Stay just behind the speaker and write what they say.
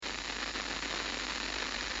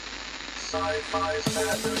Sci-Fi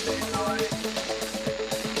Saturday Night.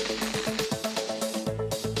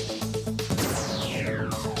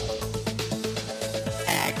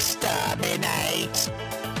 Exterminate!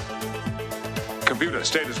 Computer,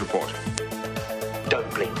 status report. Don't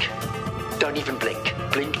blink. Don't even blink.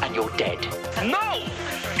 Blink and you're dead. No!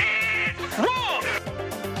 Wrong!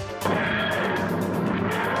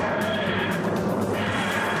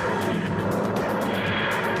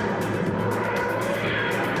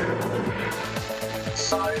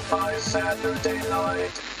 Sci-Fi Saturday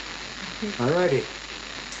Night. Alrighty.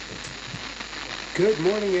 Good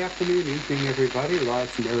morning, afternoon, evening, everybody. Live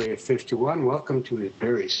from Area 51. Welcome to a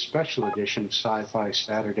very special edition of Sci-Fi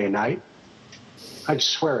Saturday Night. I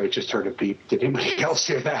swear I just heard a beep. Did anybody else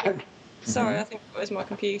hear that? Sorry, I think it was my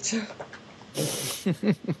computer.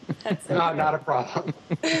 No, not a problem.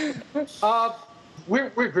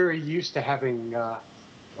 We're very used to having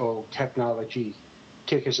technology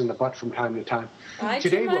kick us in the butt from time to time.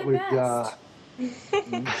 Today, what we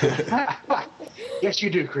yes, you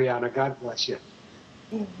do, Kriana. God bless you.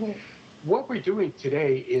 What we're doing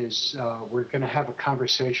today is we're going to have a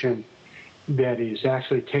conversation that is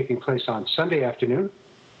actually taking place on Sunday afternoon,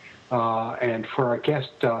 and for our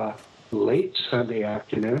guest, late Sunday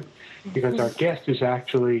afternoon, because our guest is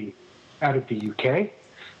actually out of the UK. I'd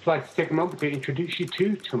like to take a moment to introduce you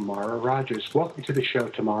to Tamara Rogers. Welcome to the show,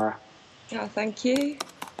 Tamara. Oh, thank you.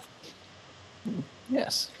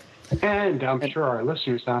 Yes. And I'm sure our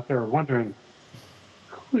listeners out there are wondering,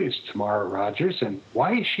 who is Tamara Rogers and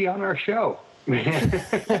why is she on our show?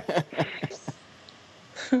 Yes.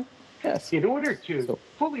 In order to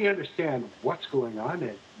fully understand what's going on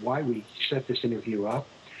and why we set this interview up,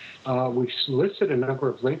 we've listed a number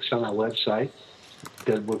of links on our website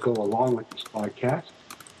that will go along with this podcast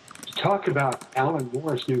to talk about Alan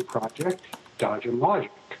Moore's new project, Dodge and Logic.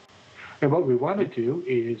 And what we want to do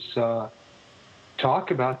is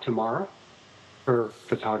talk about Tamara, her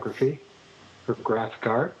photography, her graphic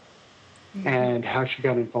art, and how she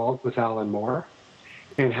got involved with Alan Moore,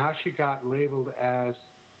 and how she got labeled as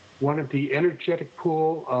one of the energetic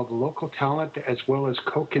pool of local talent as well as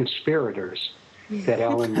co-conspirators that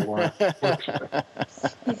Alan Moore works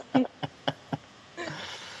with.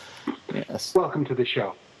 Yes. Welcome to the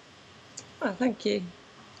show. Oh, thank you.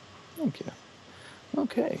 Thank you.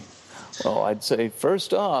 Okay. Well, I'd say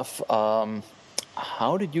first off,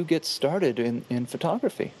 how did you get started in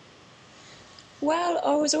photography? Well,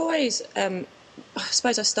 I was always, I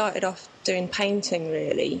suppose I started off doing painting,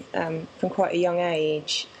 really, from quite a young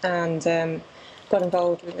age, and got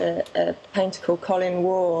involved with a painter called Colin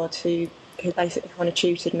Ward, who basically kind of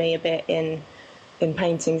tutored me a bit in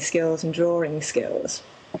painting skills and drawing skills.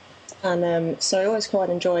 And so I always quite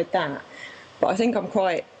enjoyed that. But I think I'm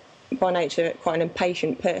quite, by nature, quite an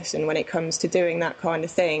impatient person when it comes to doing that kind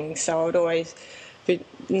of thing, so I would always be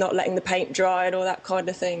not letting the paint dry and all that kind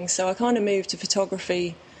of thing. So I kind of moved to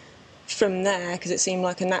photography from there because it seemed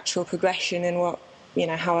like a natural progression in what,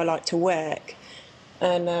 how I like to work.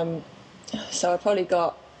 And so I probably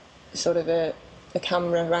got sort of a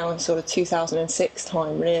camera around sort of 2006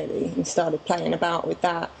 time, really, and started playing about with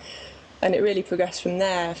that. And it really progressed from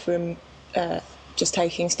there, from just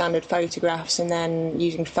taking standard photographs and then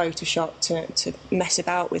using Photoshop to mess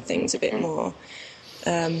about with things a bit more,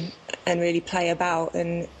 and really play about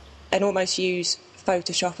and almost use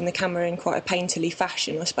Photoshop and the camera in quite a painterly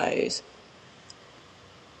fashion, I suppose.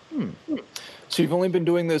 So you've only been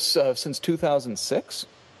doing this since 2006?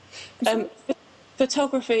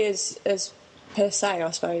 Photography is per se,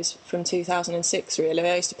 I suppose, from 2006, really.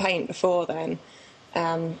 I used to paint before then.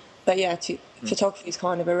 But yeah, photography is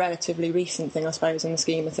kind of a relatively recent thing, I suppose, in the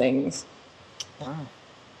scheme of things. Wow.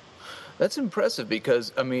 That's impressive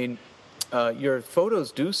because, your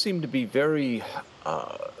photos do seem to be very...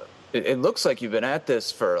 It looks like you've been at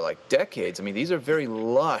this for, decades. These are very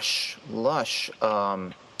lush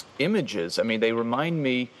images. They remind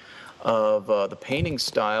me of the painting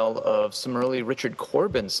style of some early Richard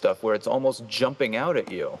Corbin stuff where it's almost jumping out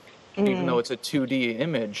at you, even though it's a 2D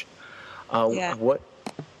image. Yeah.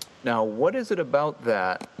 What is it about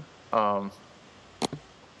that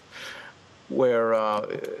where,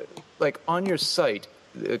 on your site,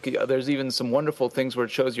 there's even some wonderful things where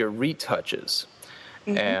it shows your retouches.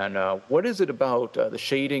 Mm-hmm. And what is it about the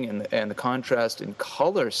shading and the contrast and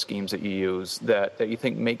color schemes that you use that you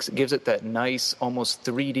think gives it that nice, almost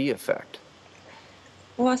 3D effect?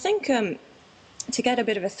 Well, I think to get a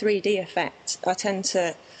bit of a 3D effect, I tend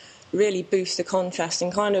to really boost the contrast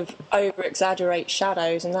and kind of over-exaggerate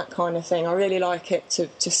shadows and that kind of thing. I really like it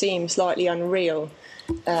to seem slightly unreal,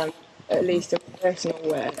 at least in personal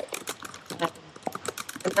work.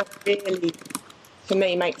 And that really for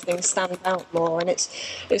me, make things stand out more. And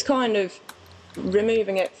it's kind of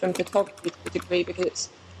removing it from photography to a degree, because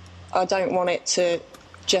I don't want it to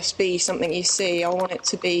just be something you see. I want it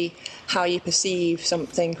to be how you perceive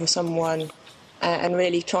something or someone, and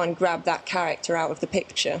really try and grab that character out of the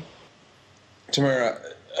picture. Tamara,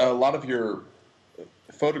 a lot of your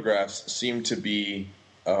photographs seem to be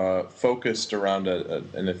focused around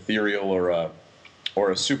an ethereal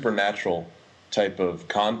or a supernatural type of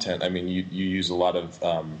content. I mean, you use a lot of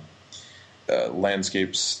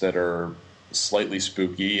landscapes that are slightly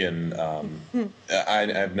spooky, and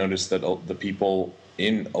I've noticed that the people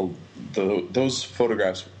in those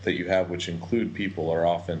photographs that you have, which include people, are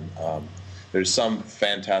often there's some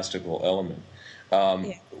fantastical element.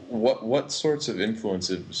 What sorts of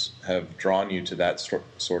influences have drawn you to that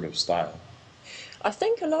sort of style? I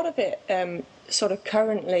think a lot of it sort of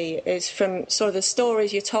currently is from sort of the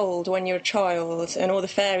stories you're told when you're a child, and all the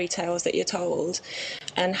fairy tales that you're told,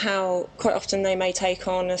 and how quite often they may take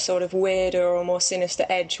on a sort of weirder or more sinister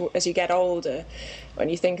edge as you get older, when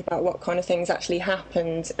you think about what kind of things actually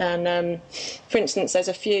happened. And for instance, there's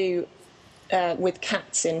a few with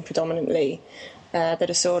cats in predominantly that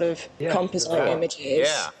are sort of composite images.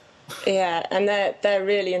 Yeah, and they're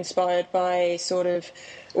really inspired by sort of,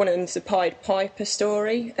 one of them's the Pied Piper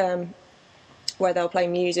story, where they'll play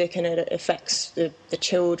music and it affects the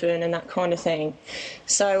children and that kind of thing.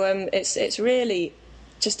 So it's really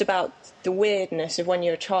just about the weirdness of when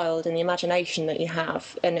you're a child and the imagination that you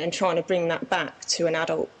have, and trying to bring that back to an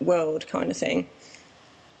adult world kind of thing.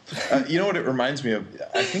 You know what it reminds me of?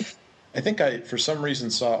 I think I for some reason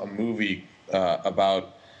saw a movie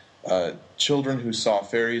about children who saw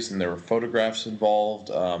fairies, and there were photographs involved.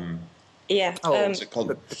 What's it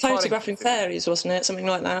called? Photographing Fairies, wasn't it? Something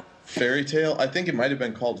like that. Fairy Tale? I think it might have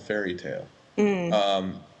been called Fairy Tale.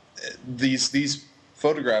 These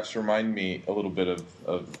photographs remind me a little bit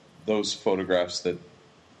of those photographs that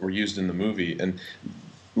were used in the movie, and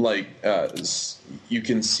you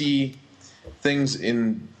can see things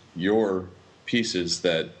in your pieces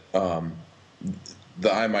that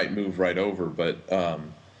the eye might move right over, but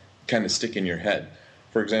kind of stick in your head.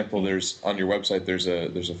 For example, there's on your website there's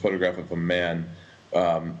a photograph of a man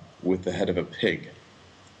with the head of a pig.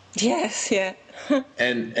 Yes, yeah.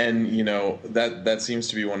 and you know that seems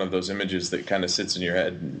to be one of those images that kind of sits in your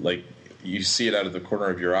head, like you see it out of the corner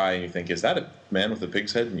of your eye and you think, is that a man with a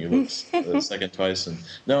pig's head? And you look a second twice, and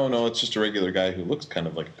no, it's just a regular guy who looks kind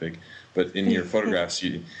of like a pig. But in your photographs,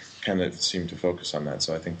 you kind of seem to focus on that.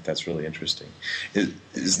 So I think that's really interesting.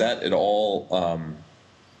 Is that at all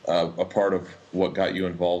a part of what got you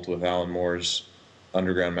involved with Alan Moore's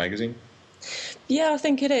Underground magazine? Yeah, I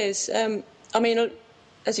think it is. I mean,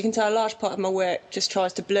 as you can tell, a large part of my work just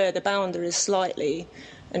tries to blur the boundaries slightly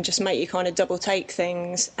and just make you kind of double take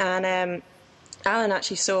things. And Alan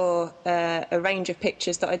actually saw a range of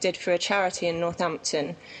pictures that I did for a charity in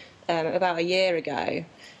Northampton about a year ago.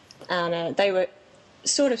 And they were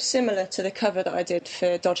sort of similar to the cover that I did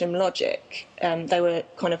for Dodgem Logic. They were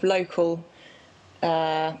kind of local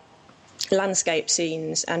landscape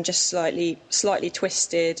scenes, and just slightly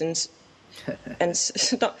twisted and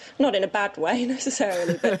not in a bad way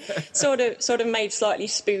necessarily, but sort of made slightly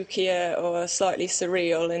spookier or slightly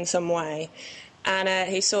surreal in some way. And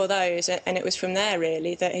he saw those, and it was from there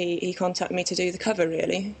really that he contacted me to do the cover,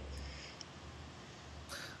 really.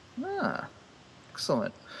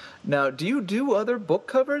 Excellent. Now, do you do other book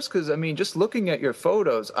covers? Because, I mean, just looking at your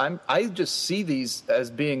photos, I just see these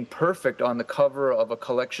as being perfect on the cover of a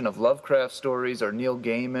collection of Lovecraft stories or Neil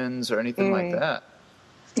Gaiman's or anything like that.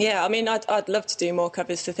 Yeah, I mean, I'd love to do more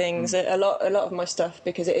covers to things. A lot of my stuff,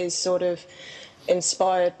 because it is sort of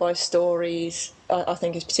inspired by stories, I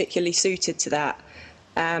think is particularly suited to that.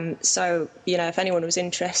 So, you know, if anyone was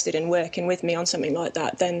interested in working with me on something like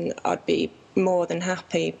that, then I'd be more than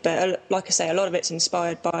happy. But like I say, a lot of it's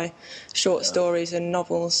inspired by short stories and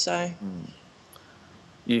novels. So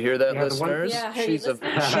you hear that, listeners? She's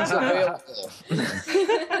available.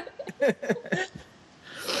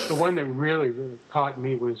 The one that really caught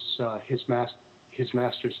me was his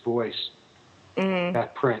master's voice.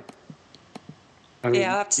 That print. I mean, I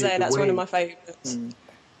have to say that's one of my favourites.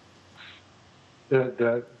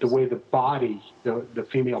 The way the body, the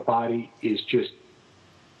female body, is just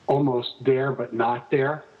almost there but not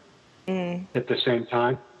there at the same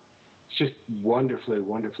time. It's just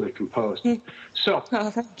wonderfully composed. So,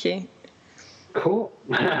 thank you. Cool.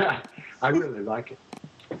 I really like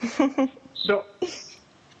it. So,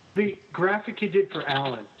 the graphic you did for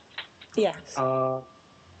Alan, yes. Was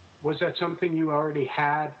that something you already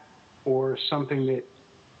had, or something that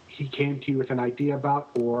he came to you with an idea about,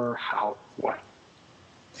 or how? What?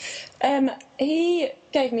 He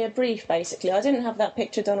gave me a brief, basically. I didn't have that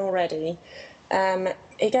picture done already.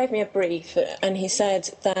 He gave me a brief, and he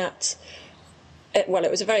said that... it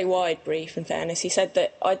was a very wide brief, in fairness. He said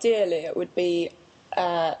that ideally it would be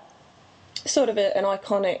sort of an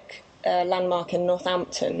iconic landmark in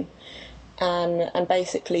Northampton, and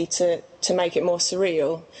basically to make it more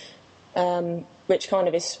surreal, which kind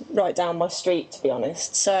of is right down my street, to be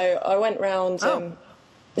honest. So I went round... I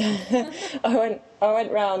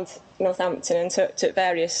went round Northampton and took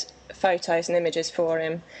various photos and images for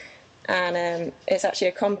him, and it's actually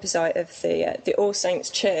a composite of the All Saints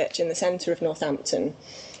Church in the centre of Northampton,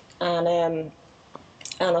 and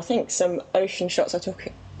I think some ocean shots I took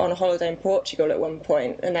on a holiday in Portugal at one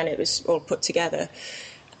point, and then it was all put together,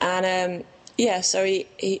 and so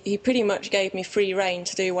he pretty much gave me free rein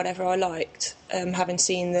to do whatever I liked, having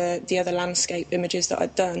seen the other landscape images that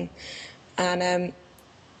I'd done, and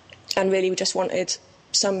really we just wanted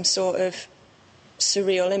some sort of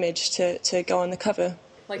surreal image to go on the cover.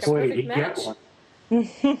 Like a perfect match.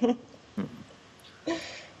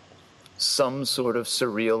 Some sort of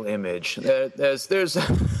surreal image. There's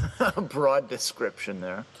a broad description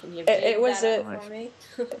there. Can you It was that out for me?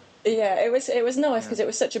 Yeah, it was nice because it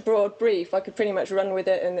was such a broad brief. I could pretty much run with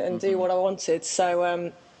it and do what I wanted.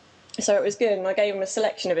 So it was good, and I gave him a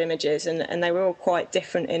selection of images, and they were all quite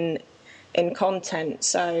different in content.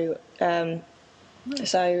 So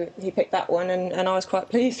he picked that one, and I was quite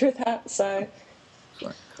pleased with that. So.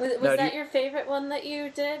 Was that your favourite one that you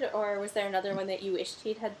did, or was there another one that you wished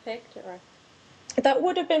he had picked? Or that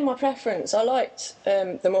would have been my preference. I liked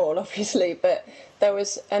them all, obviously, but there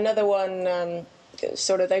was another one.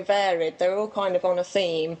 Sort of, they varied. They were all kind of on a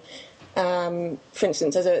theme. For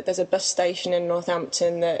instance, there's a bus station in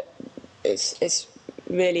Northampton that it's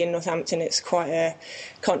really in Northampton. It's quite a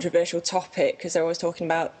controversial topic because they're always talking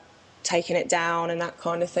about taking it down and that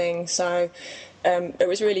kind of thing. So. It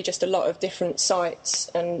was really just a lot of different sites,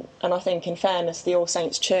 and I think, in fairness, the All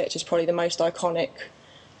Saints Church is probably the most iconic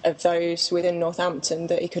of those within Northampton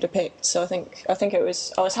that he could have picked. So I think I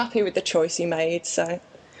was happy with the choice he made. So.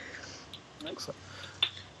 Excellent.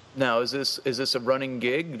 Now, is this a running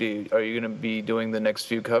gig? Are you going to be doing the next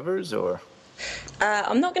few covers, or?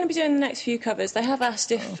 I'm not going to be doing the next few covers. They have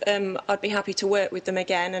asked if I'd be happy to work with them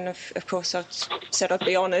again, and of course I've said I'd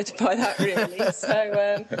be honoured by that, really.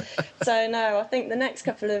 So no, I think the next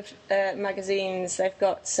couple of magazines, they've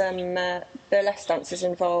got some burlesque dancers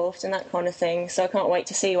involved and that kind of thing, so I can't wait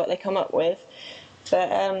to see what they come up with.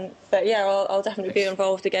 But yeah, I'll definitely be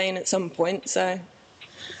involved again at some point. So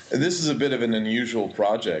this is a bit of an unusual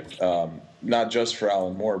project, not just for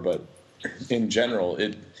Alan Moore, but in general.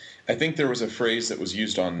 I think there was a phrase that was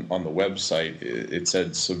used on the website. It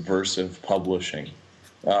said subversive publishing.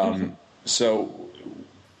 So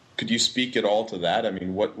could you speak at all to that? I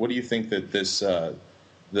mean, what do you think that this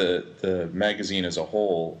the magazine as a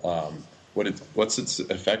whole, what's its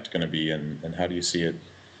effect going to be, and how do you see it?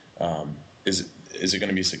 Is it going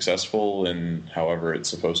to be successful in however it's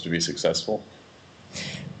supposed to be successful?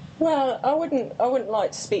 Well, I wouldn't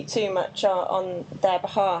like to speak too much on their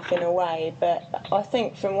behalf in a way, but I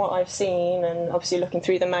think from what I've seen, and obviously looking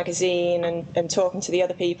through the magazine and talking to the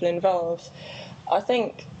other people involved, I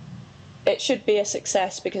think it should be a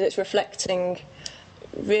success because it's reflecting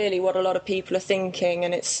really what a lot of people are thinking,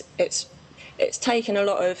 and it's taken a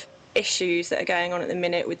lot of issues that are going on at the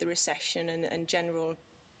minute with the recession and general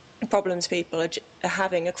problems people are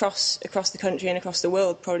having across the country and across the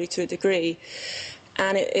world, probably to a degree.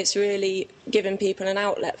 And it's really given people an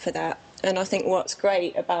outlet for that. And I think what's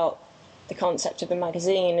great about the concept of the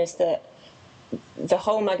magazine is that the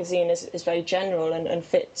whole magazine is very general and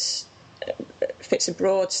fits a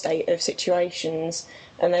broad state of situations.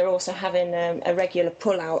 And they're also having a regular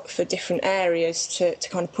pull-out for different areas to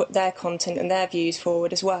kind of put their content and their views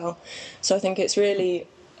forward as well. So I think it's really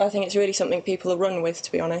something people will run with,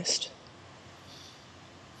 to be honest.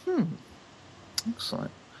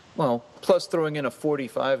 Excellent. Well, plus throwing in a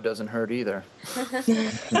 45 doesn't hurt either.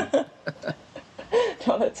 Not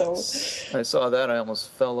at all. I saw that, I almost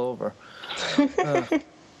fell over.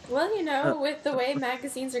 Well, with the way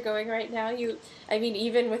magazines are going right now,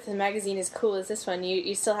 even with a magazine as cool as this one,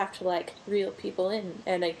 you still have to, reel people in.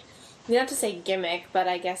 And, you don't have to say gimmick, but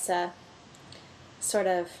I guess a sort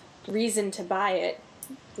of reason to buy it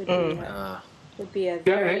would be a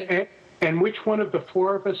very... And which one of the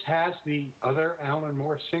four of us has the other Alan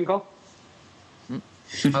Moore single?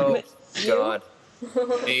 Oh, God.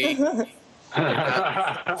 Me.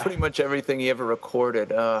 Pretty much everything he ever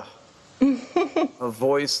recorded. A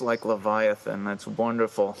voice like Leviathan. That's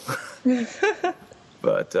wonderful.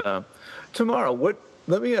 But tomorrow,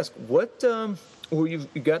 let me ask, what well, you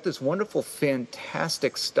got this wonderful,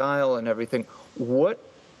 fantastic style and everything. What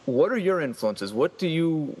are your influences? What do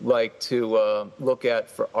you like to look at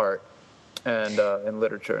for art and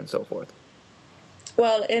literature and so forth?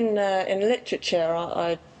 Well, in literature,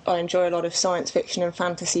 I enjoy a lot of science fiction and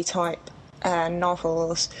fantasy type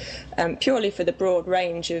novels, purely for the broad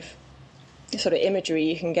range of sort of imagery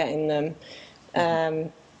you can get in them.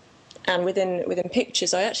 And within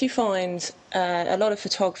pictures, I actually find a lot of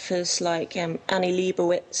photographers like Annie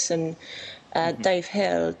Leibovitz and Dave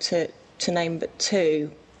Hill, to name but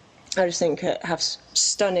two, I just think have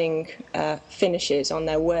stunning finishes on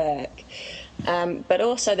their work. But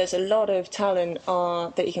also there's a lot of talent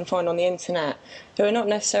that you can find on the internet who are not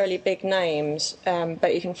necessarily big names,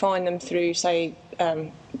 but you can find them through, say,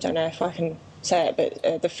 I don't know if I can say it, but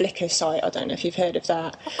the Flickr site, I don't know if you've heard of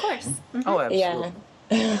that. Of course. Mm-hmm. Oh, absolutely.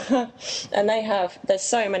 Yeah. And there's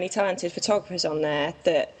so many talented photographers on there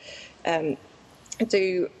that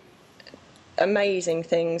do amazing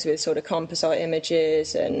things with sort of composite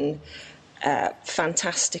images and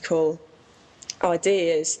fantastical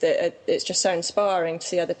ideas that it's just so inspiring to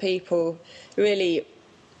see other people really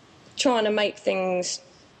trying to make things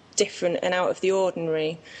different and out of the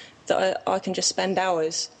ordinary, that I can just spend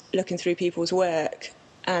hours looking through people's work,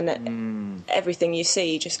 and everything you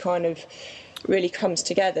see just kind of really comes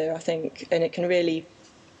together, I think, and it can really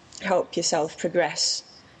help yourself progress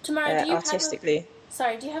Tamara, do you artistically.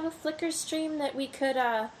 do you have a Flickr stream that we could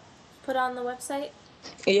put on the website?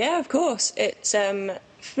 Yeah, of course. It's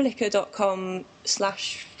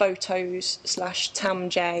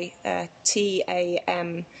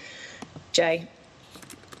flickr.com/photos/tamj, TAMJ.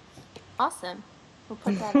 Awesome. We'll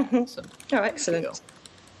put that up. Awesome. Oh, excellent.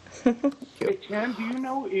 Hey, Tam, do you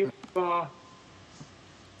know if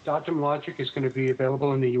Dodgem Logic is going to be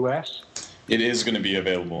available in the U.S.? It is going to be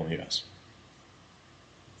available in the U.S.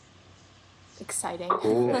 Exciting.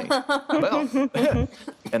 Cool. Well,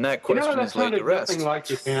 and that question that is laid to sounded rest. nothing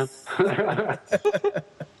like you, Tam.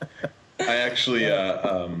 I actually,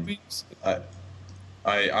 I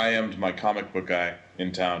IM'd my comic book guy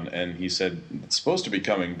in town, and he said it's supposed to be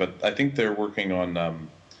coming, but I think they're working on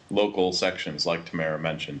local sections, like Tamara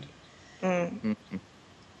mentioned. Mm.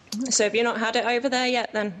 So have you not had it over there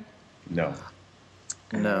yet, then? No.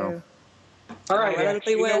 No. All right, Well, it'll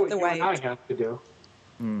actually, be you know worth what the you and wait. I have to do.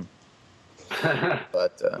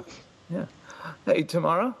 But yeah. Hey,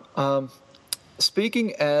 Tamara.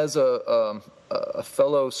 Speaking as a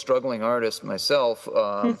fellow struggling artist myself,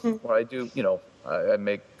 where I do, I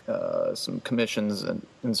make some commissions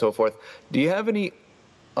and so forth. Do you have any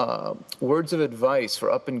words of advice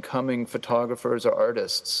for up and coming photographers or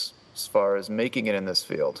artists as far as making it in this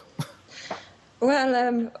field?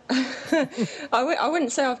 Well, I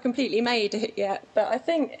wouldn't say I've completely made it yet, but I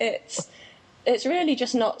think it's really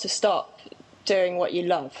just not to stop doing what you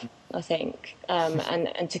love, I think,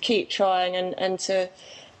 and to keep trying and to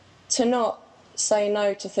not say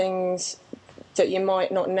no to things that you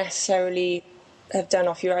might not necessarily have done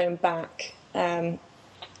off your own back, and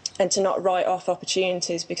to not write off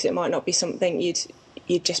opportunities because it might not be something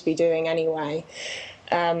you'd just be doing anyway.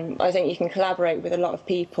 I think you can collaborate with a lot of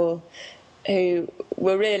people who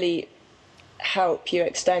will really help you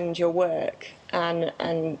extend your work,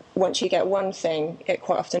 and once you get one thing, it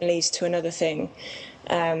quite often leads to another thing.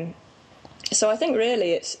 So I think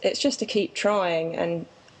really it's just to keep trying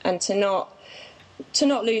and to not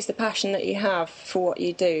lose the passion that you have for what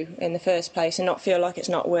you do in the first place, and not feel like it's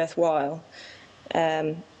not worthwhile.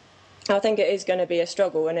 I think it is going to be a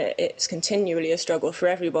struggle, and it's continually a struggle for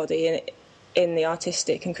everybody in the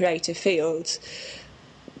artistic and creative fields.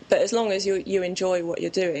 But as long as you enjoy what you're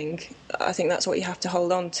doing, I think that's what you have to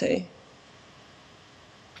hold on to.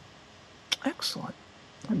 Excellent.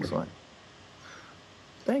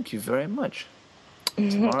 Thank you very much. Mm-hmm.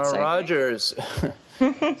 Tamara Rogers,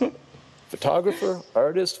 photographer,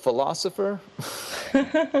 artist, philosopher,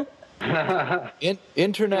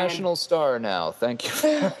 international star now. Thank you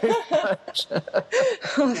very much.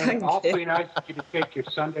 Oh, thank Awfully you. nice of you to take your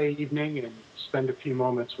Sunday evening and spend a few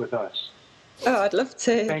moments with us. Oh, I'd love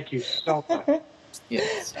to. Thank you so much.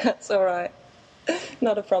 Yes. That's all right.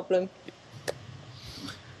 Not a problem.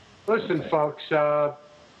 Listen, folks, we're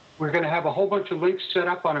going to have a whole bunch of links set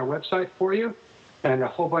up on our website for you, and a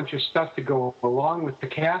whole bunch of stuff to go along with the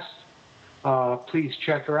cast. Please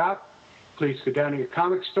check her out. Please go down to your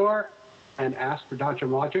comic store and ask for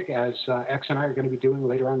Dodgem Logic, as X and I are going to be doing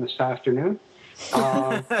later on this afternoon.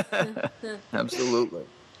 Absolutely.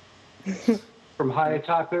 From high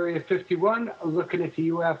atop Area 51, looking at the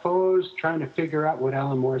UFOs, trying to figure out what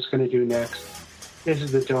Alan Moore is going to do next. This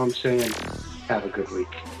is the Dome saying, have a good week.